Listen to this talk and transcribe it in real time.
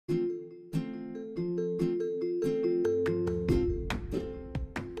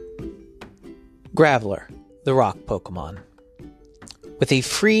Graveler, the rock Pokemon. With a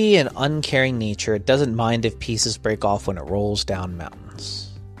free and uncaring nature, it doesn't mind if pieces break off when it rolls down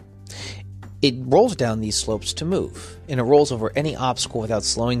mountains. It rolls down these slopes to move, and it rolls over any obstacle without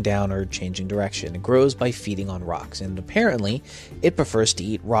slowing down or changing direction. It grows by feeding on rocks, and apparently, it prefers to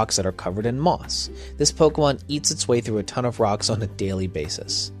eat rocks that are covered in moss. This Pokemon eats its way through a ton of rocks on a daily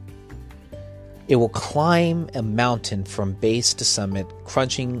basis. It will climb a mountain from base to summit,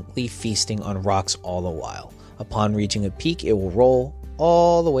 crunchingly feasting on rocks all the while. Upon reaching a peak, it will roll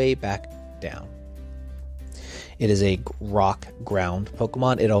all the way back down. It is a rock ground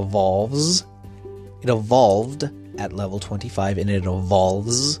Pokemon. It evolved at level 25, and it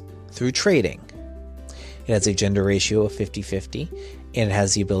evolves through trading. It has a gender ratio of 50-50, and it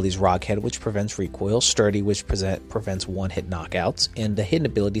has the abilities Rockhead, which prevents recoil, Sturdy, which prevents one-hit knockouts, and the hidden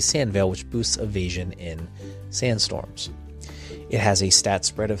ability Sandveil, which boosts evasion in sandstorms. It has a stat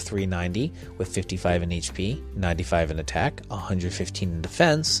spread of 390 with 55 in HP, 95 in attack, 115 in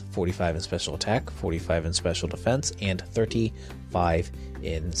defense, 45 in special attack, 45 in special defense, and 35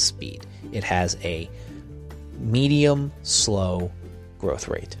 in speed. It has a medium slow growth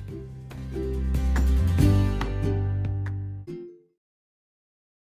rate.